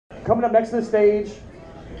Coming up next to the stage,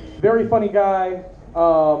 very funny guy,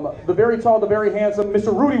 the very tall, the very handsome,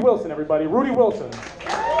 Mr. Rudy Wilson, everybody. Rudy Wilson.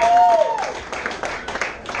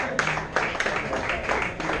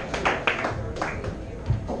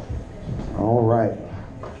 All right.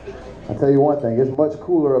 I'll tell you one thing, it's much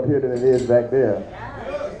cooler up here than it is back there.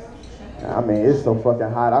 I mean, it's so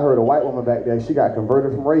fucking hot. I heard a white woman back there, she got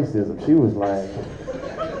converted from racism. She was like,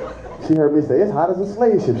 she heard me say, it's hot as a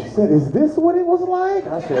slave ship. She said, is this what it was like?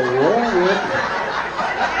 I said, yeah.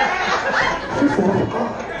 She said,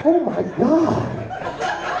 oh my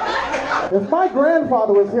God. If my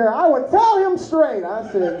grandfather was here, I would tell him straight.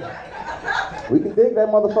 I said, we can dig that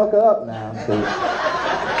motherfucker up now. So,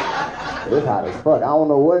 it's hot as fuck. I don't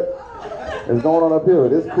know what is going on up here.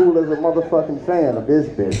 It's cool as a motherfucking fan of this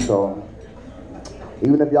bitch. So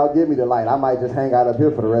even if y'all give me the light, I might just hang out up here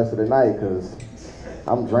for the rest of the night because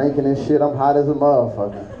I'm drinking and shit. I'm hot as a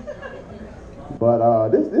motherfucker. But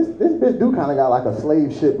this bitch do kind of got like a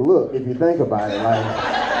slave ship look if you think about it. Like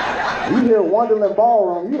you hear Wonderland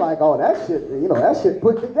Ballroom, you like, oh, that shit, you know, that shit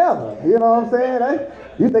put together. You know what I'm saying?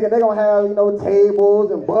 You thinking they gonna have, you know, tables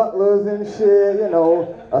and butlers and shit, you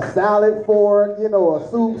know, a salad fork, you know, a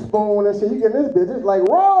soup spoon and shit. You get this bitch, it's like,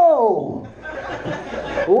 whoa!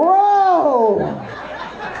 Whoa!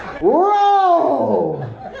 Whoa!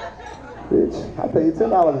 Bitch, I paid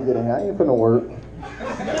 $10 to get in here. I ain't finna work.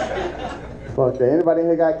 Fuck that. Anybody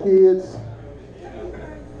here got kids?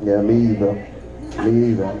 Yeah, me either.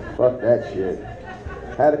 Me either. Fuck that shit.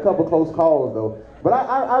 Had a couple close calls though. But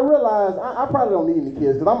I realized I probably don't need any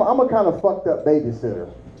kids because I'm a kind of fucked up babysitter.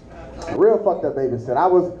 Real fucked up babysitter. I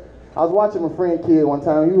was watching my friend kid one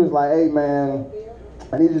time. He was like, hey man,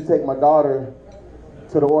 I need you to take my daughter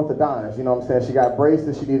to the orthodontist. You know what I'm saying? She got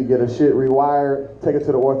braces. She need to get her shit rewired. Take her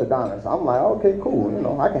to the orthodontist. I'm like, okay, cool. You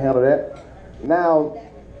know, I can handle that. Now,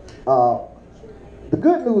 the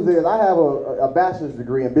good news is I have a bachelor's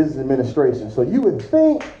degree in business administration. So you would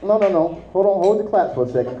think, no. Hold your claps for a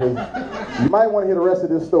second because you might want to hear the rest of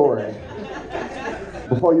this story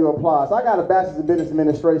before you apply. So I got a bachelor's in business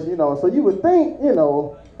administration, you know, so you would think, you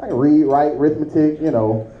know, I can read, write, arithmetic, you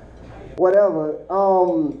know, whatever.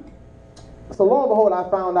 So lo and behold, I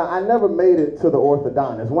found out I never made it to the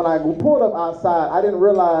orthodontist. When I pulled up outside, I didn't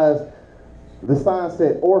realize the sign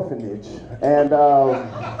said orphanage. And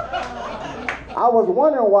I was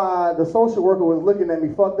wondering why the social worker was looking at me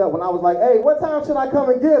fucked up when I was like, hey, what time should I come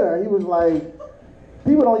and get her? He was like,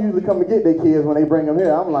 people don't usually come and get their kids when they bring them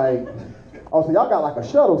here. I'm like, oh, so y'all got like a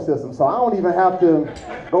shuttle system, so I don't even have to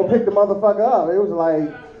go pick the motherfucker up. It was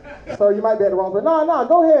like, sir, you might be at the wrong place. No,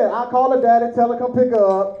 go ahead. I'll call her daddy, tell her come pick her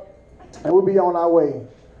up, and we'll be on our way.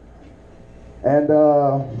 And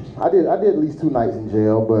I did at least 2 nights in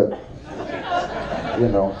jail, but, you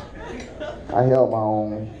know, I held my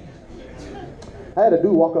own. I had a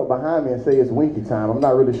dude walk up behind me and say it's winky time. I'm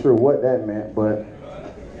not really sure what that meant, but,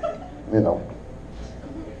 you know,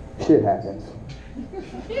 shit happens.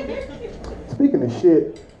 Speaking of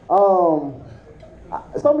shit,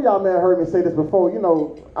 some of y'all may have heard me say this before. You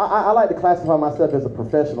know, I like to classify myself as a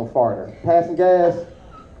professional farter. Passing gas,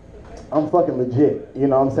 I'm fucking legit. You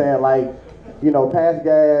know what I'm saying? Like, you know, pass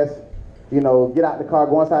gas, you know, get out the car,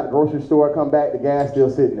 go inside the grocery store, come back, the gas still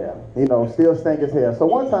sitting there. You know, still stink as hell. So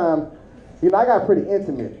one time, you know, I got pretty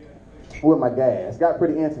intimate with my gas. Got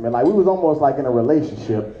pretty intimate. Like, we was almost like in a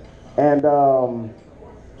relationship. And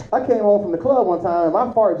I came home from the club one time, and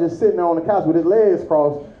my fart just sitting there on the couch with his legs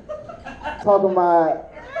crossed, talking about,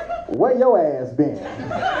 where your ass been?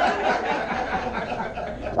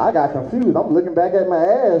 I got confused. I'm looking back at my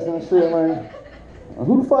ass and shit like,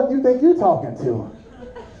 who the fuck you think you talking to?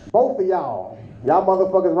 Both of y'all. Y'all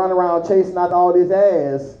motherfuckers running around chasing out all this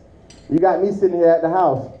ass. You got me sitting here at the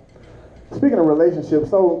house. Speaking of relationships,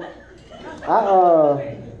 so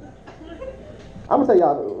I'm gonna tell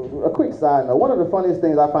y'all a quick side note. One of the funniest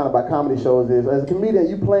things I find about comedy shows is, as a comedian,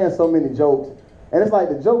 you playing so many jokes, and it's like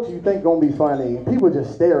the jokes you think gonna be funny, people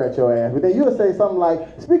just stare at your ass. But then you'll say something like,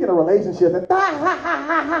 speaking of relationships, and ha ha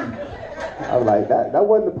ha ha. I was like, that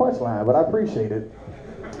wasn't the punchline, but I appreciate it.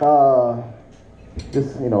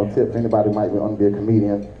 Just, you know, tip for anybody who might want to be a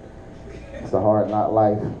comedian. It's a hard not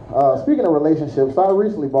life. Speaking of relationships, so I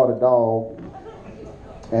recently bought a dog,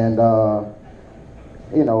 and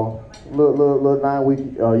you know, little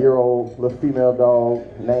 9-week-year-old little female dog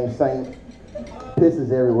named Saint,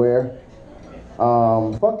 pisses everywhere.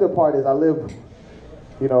 Fucked up part is I live,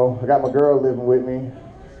 you know, I got my girl living with me,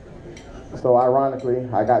 so ironically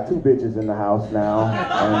I got 2 bitches in the house now,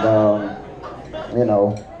 and you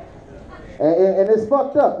know, and it's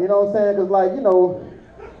fucked up, you know what I'm saying? Cause like, you know,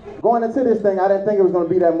 going into this thing, I didn't think it was gonna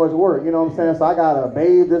be that much work, you know what I'm saying? So I gotta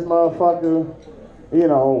bathe this motherfucker, you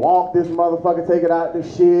know, walk this motherfucker, take it out the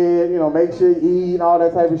shit, you know, make sure you eat and all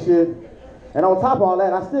that type of shit. And on top of all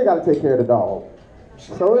that, I still gotta take care of the dog.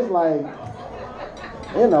 So it's like,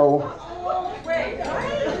 you know,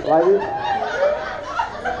 like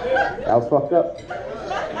that was fucked up.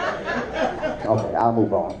 Okay, I'll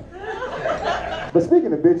move on. But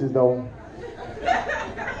speaking of bitches though,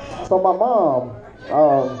 so my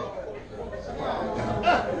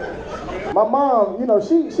mom, you know,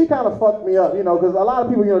 she kind of fucked me up, you know, because a lot of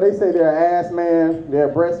people, you know, they say they're an ass man, they're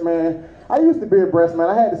a breast man. I used to be a breast man.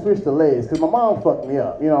 I had to switch to legs because my mom fucked me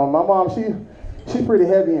up. You know, my mom, she's pretty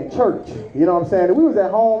heavy in church. You know what I'm saying? And we was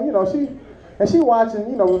at home, you know, she watching,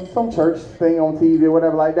 you know, some church thing on TV or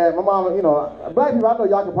whatever like that. My mom, you know, black people, I know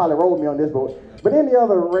y'all could probably roll me on this, but any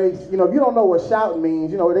other race, you know, if you don't know what shouting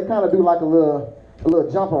means, you know, they kind of do like a little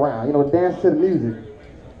jump around, you know, dance to the music.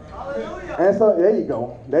 And so there you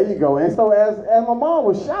go. And so as my mom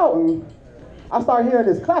was shouting, I started hearing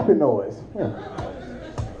this clapping noise. Yeah.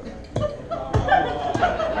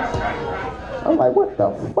 I'm like, what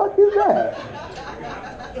the fuck is that?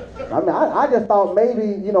 I mean, I just thought maybe,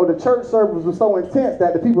 you know, the church service was so intense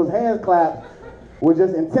that the people's hands clap was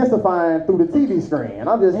just intensifying through the TV screen. And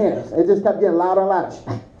I'm just hearing it. It just kept getting louder and louder.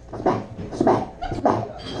 Smack, smack, smack,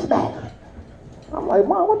 smack, smack. I'm like,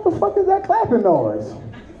 Mom, what the fuck is that clapping noise?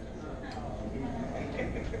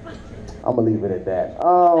 I'm gonna leave it at that.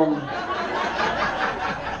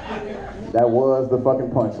 That was the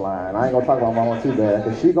fucking punchline. I ain't gonna talk about Mama too bad,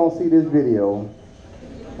 because she gonna see this video,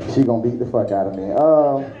 and she gonna beat the fuck out of me.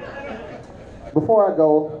 Before I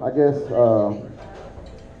go, I guess,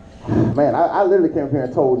 man, I literally came here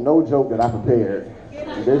and told no joke that I prepared.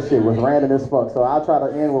 This shit was random as fuck, so I'll try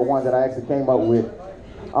to end with one that I actually came up with.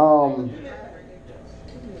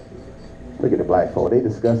 Look at the black folk, they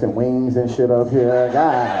discussing wings and shit up here.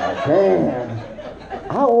 God damn.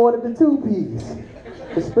 I ordered the 2-piece.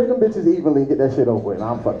 Just split them bitches evenly and get that shit over with.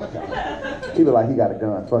 I'm fucking with y'all. He look like he got a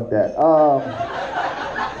gun. Fuck that.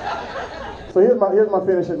 So here's my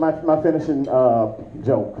finishing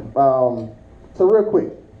joke. So real quick,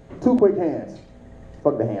 2 quick hands.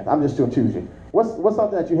 Fuck the hands. I'm just gonna choose you. What's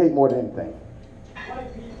something that you hate more than anything?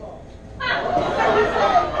 White people.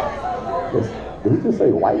 Did he just say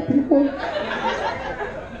white people?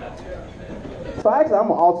 So actually, I'm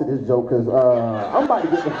gonna alter this joke because I'm about to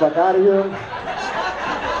get the fuck out of here.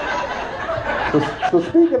 So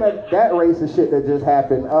speaking of that racist shit that just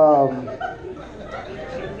happened,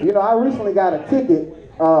 you know, I recently got a ticket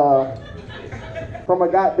from a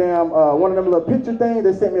goddamn, one of them little picture things.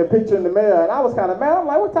 They sent me a picture in the mail, and I was kind of mad. I'm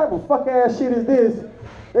like, what type of fuck ass shit is this?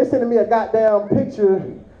 They sending me a goddamn picture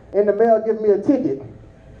in the mail giving me a ticket.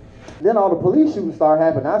 Then all the police shootings started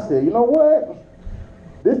happening. I said, you know what?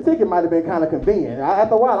 This ticket might have been kind of convenient.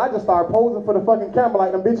 After a while, I just started posing for the fucking camera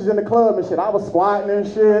like them bitches in the club and shit. I was squatting and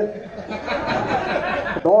shit.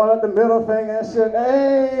 Throwing up the middle finger and shit.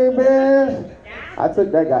 Hey, bitch. I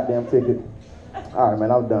took that goddamn ticket. All right,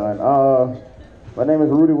 man, I'm done. My name is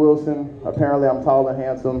Rudy Wilson. Apparently, I'm tall and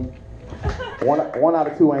handsome. One out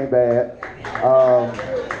of 2 ain't bad.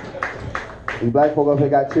 These black folk up here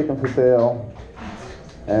got chicken for sale.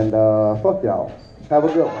 And fuck y'all. Have a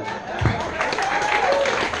good one.